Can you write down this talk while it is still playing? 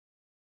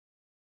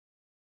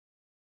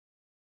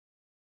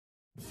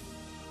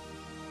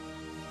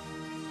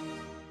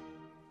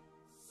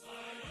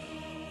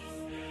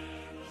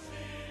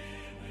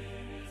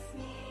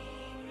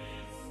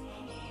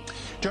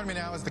Joining me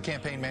now is the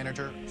campaign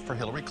manager for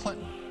Hillary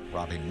Clinton,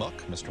 Robby Mook.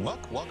 Mr. Mook,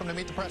 welcome to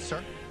Meet the Press,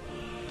 sir.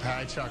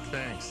 Hi, Chuck.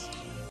 Thanks.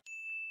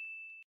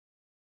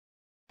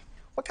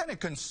 What kind of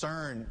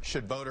concern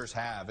should voters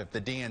have if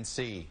the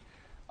DNC,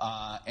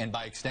 and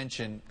by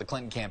extension the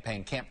Clinton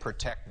campaign, can't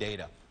protect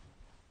data?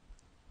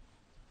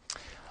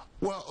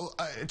 Well,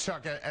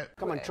 Chuck,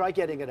 come on, try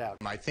getting it out.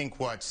 I think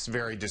what's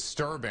very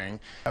disturbing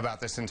about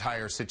this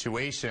entire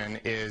situation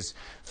is,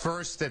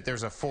 first, that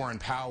there's a foreign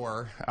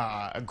power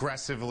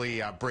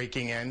aggressively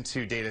breaking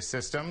into data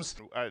systems.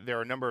 There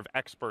are a number of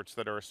experts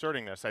that are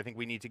asserting this. I think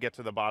we need to get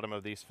to the bottom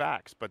of these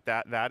facts, but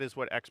that is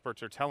what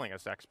experts are telling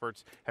us.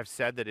 Experts have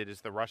said that it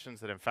is the Russians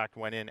that in fact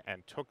went in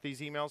and took these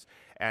emails,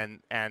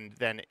 and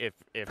then if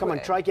come on,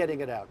 try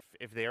getting it out.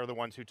 If they are the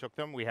ones who took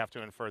them, we have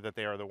to infer that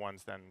they are the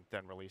ones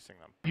then releasing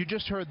them. You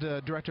just heard the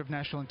Director of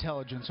National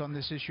Intelligence on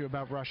this issue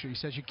about Russia. He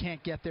says you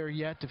can't get there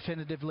yet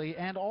definitively,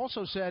 and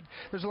also said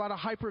there's a lot of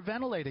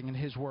hyperventilating, in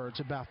his words,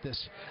 about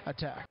this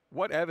attack.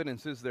 What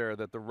evidence is there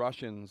that the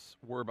Russians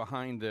were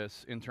behind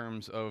this in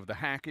terms of the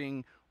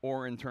hacking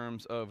or in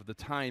terms of the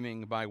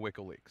timing by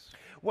WikiLeaks?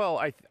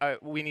 Well,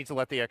 we need to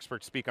let the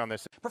experts speak on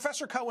this.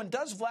 Professor Cohen,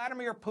 does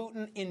Vladimir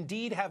Putin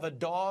indeed have a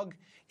dog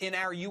in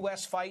our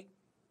U.S. fight?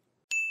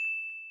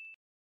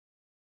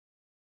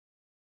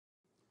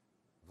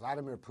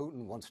 Vladimir Putin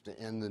wants to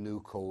end the new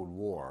Cold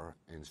War,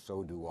 and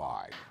so do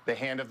I. The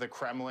hand of the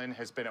Kremlin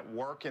has been at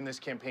work in this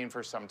campaign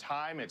for some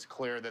time. It's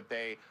clear that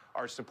they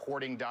are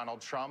supporting Donald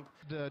Trump.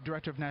 The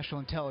Director of National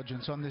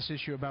Intelligence on this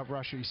issue about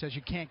Russia, he says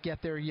you can't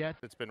get there yet.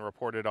 It's been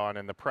reported on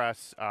in the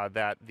press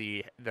that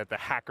the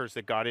hackers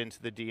that got into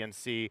the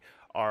DNC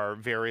are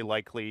very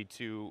likely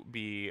to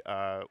be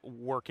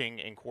working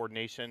in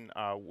coordination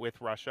with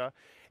Russia.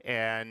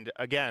 And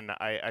again,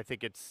 I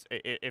think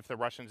if the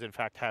Russians in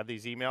fact have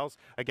these emails,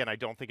 again, I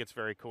don't think it's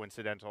very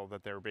coincidental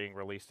that they're being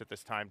released at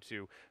this time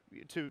to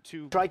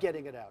try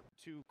getting it out,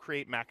 to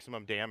create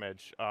maximum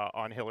damage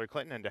on Hillary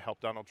Clinton and to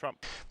help Donald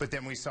Trump. But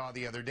then we saw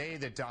the other day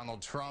that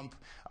Donald Trump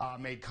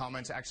made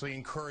comments actually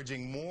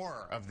encouraging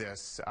more of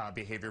this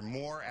behavior,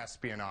 more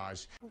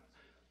espionage.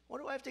 What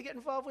do I have to get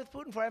involved with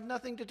Putin for? I have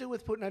nothing to do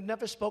with Putin. I've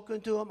never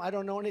spoken to him. I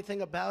don't know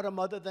anything about him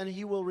other than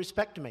he will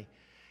respect me.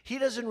 He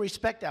doesn't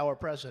respect our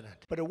president.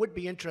 But it would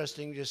be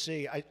interesting to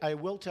see. I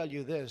will tell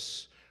you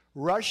this.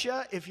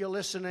 Russia, if you're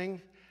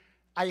listening,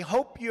 I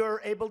hope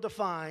you're able to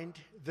find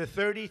the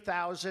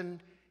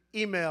 30,000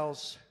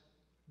 emails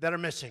that are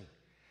missing.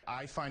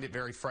 I find it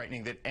very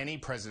frightening that any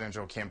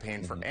presidential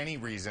campaign, for any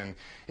reason,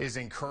 is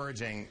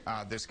encouraging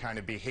this kind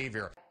of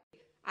behavior.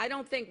 I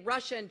don't think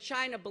Russia and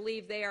China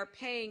believe they are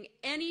paying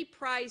any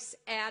price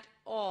at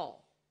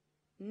all,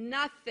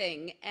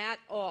 nothing at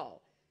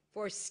all,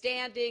 for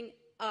standing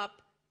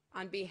up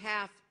on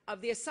behalf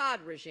of the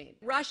Assad regime.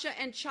 Russia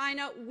and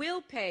China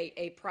will pay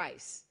a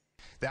price.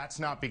 That's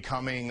not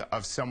becoming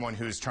of someone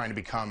who's trying to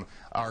become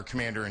our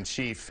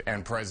commander-in-chief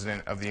and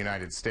president of the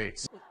United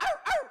States.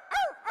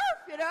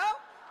 You know?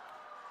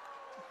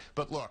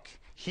 But look,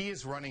 he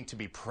is running to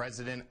be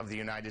president of the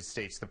United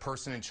States, the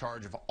person in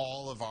charge of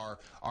all of our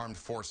armed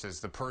forces,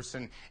 the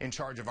person in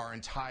charge of our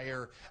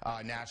entire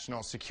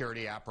national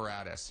security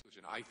apparatus.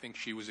 I think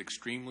she was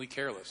extremely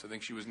careless. I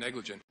think she was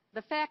negligent.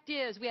 The fact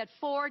is, we had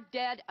 4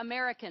 dead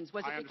Americans.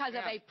 Was it because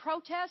of a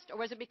protest, or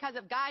was it because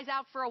of guys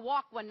out for a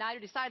walk one night who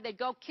decided they'd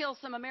go kill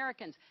some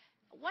Americans?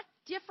 What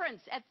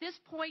difference at this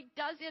point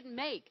does it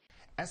make?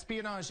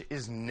 Espionage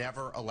is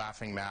never a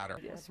laughing matter.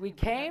 Yes, we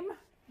came,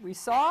 we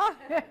saw,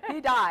 he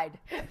died.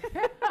 Did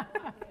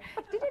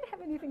it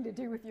have anything to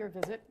do with your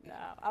visit? No,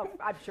 oh,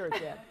 I'm sure it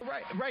did.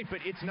 Right, but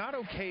it's not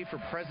okay for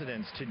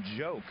presidents to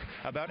joke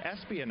about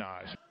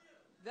espionage.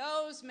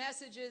 Those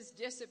messages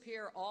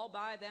disappear all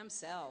by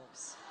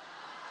themselves.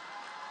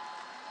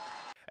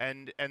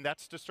 And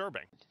that's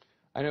disturbing.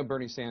 I know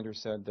Bernie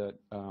Sanders said that,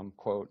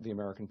 quote, the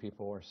American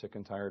people are sick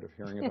and tired of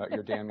hearing about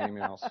your damn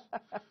emails.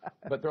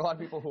 But there are a lot of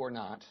people who are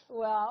not.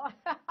 Well.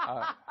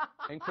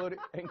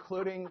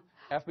 Including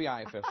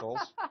FBI officials.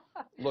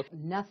 Look,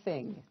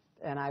 nothing,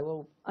 and I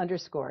will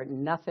underscore,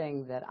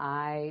 nothing that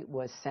I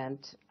was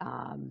sent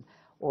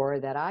or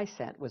that I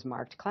sent was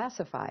marked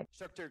classified.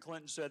 Secretary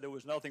Clinton said there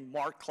was nothing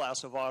marked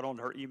classified on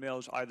her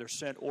emails, either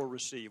sent or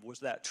received. Was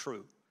that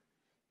true?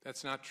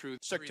 That's not true.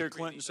 Secretary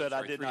Clinton said,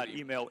 I did not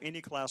email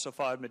any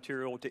classified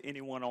material to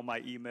anyone on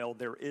my email.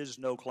 There is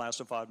no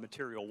classified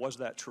material. Was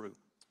that true?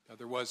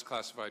 There was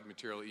classified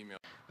material email.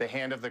 The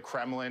hand of the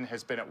Kremlin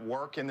has been at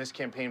work in this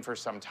campaign for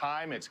some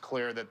time. It's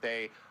clear that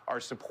they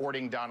are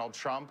supporting Donald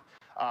Trump.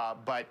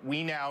 But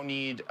we now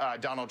need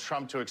Donald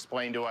Trump to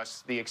explain to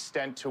us the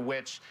extent to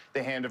which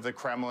the hand of the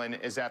Kremlin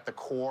is at the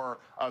core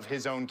of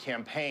his own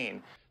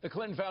campaign. The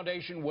Clinton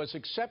Foundation was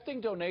accepting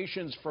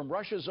donations from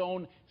Russia's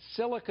own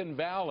Silicon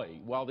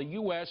Valley while the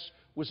U.S.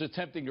 was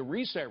attempting to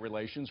reset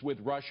relations with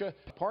Russia.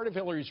 Part of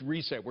Hillary's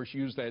reset, where she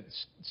used that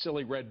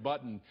silly red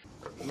button.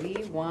 We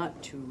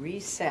want to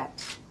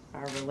reset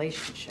our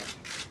relationship.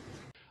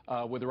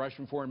 with the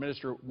Russian foreign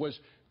minister, was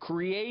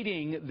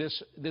creating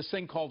this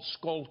thing called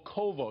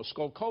Skolkovo.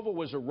 Skolkovo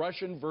was a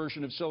Russian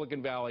version of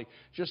Silicon Valley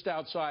just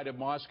outside of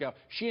Moscow.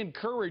 She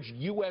encouraged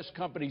U.S.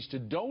 companies to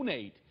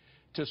donate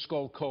to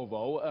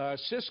Skolkovo.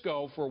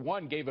 Cisco, for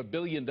one, gave $1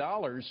 billion.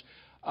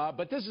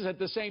 But this is at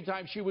the same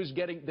time she was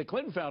getting, the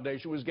Clinton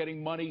Foundation was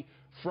getting money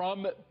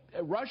from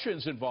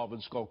Russians involved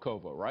in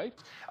Skolkovo, right?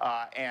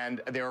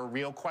 And there are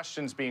real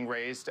questions being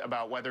raised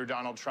about whether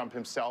Donald Trump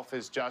himself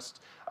is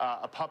just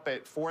a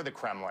puppet for the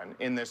Kremlin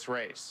in this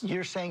race.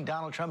 You're saying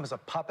Donald Trump is a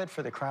puppet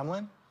for the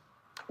Kremlin?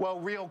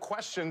 Well, real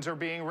questions are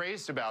being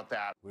raised about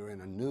that. We're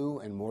in a new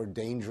and more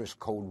dangerous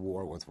Cold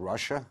War with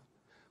Russia.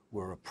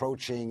 We're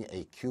approaching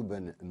a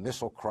Cuban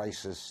Missile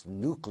Crisis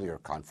nuclear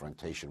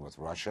confrontation with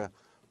Russia,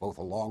 both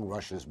along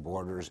Russia's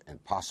borders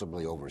and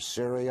possibly over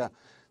Syria.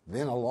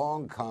 Then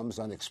along comes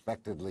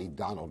unexpectedly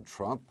Donald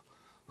Trump,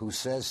 who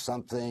says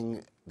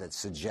something that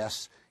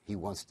suggests he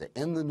wants to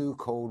end the new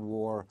Cold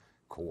War,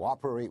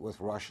 cooperate with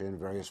Russia in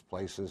various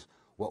places,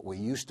 what we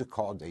used to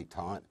call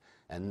détente.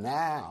 And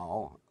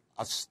now,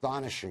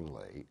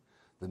 astonishingly,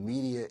 the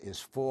media is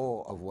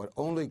full of what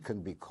only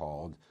can be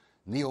called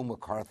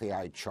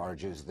neo-McCarthyite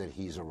charges that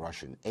he's a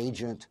Russian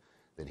agent,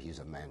 that he's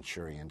a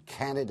Manchurian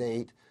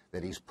candidate,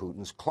 that he's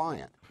Putin's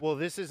client. Well,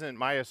 this isn't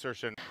my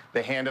assertion.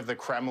 The hand of the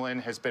Kremlin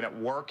has been at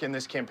work in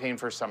this campaign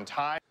for some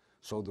time.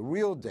 So the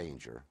real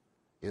danger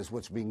is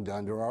what's being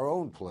done to our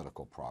own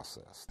political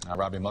process.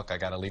 Robby Mook, I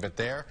got to leave it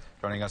there.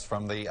 Joining us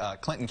from the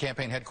Clinton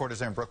campaign headquarters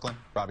there in Brooklyn.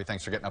 Robby,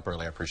 thanks for getting up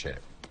early. I appreciate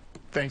it.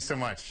 Thanks so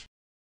much.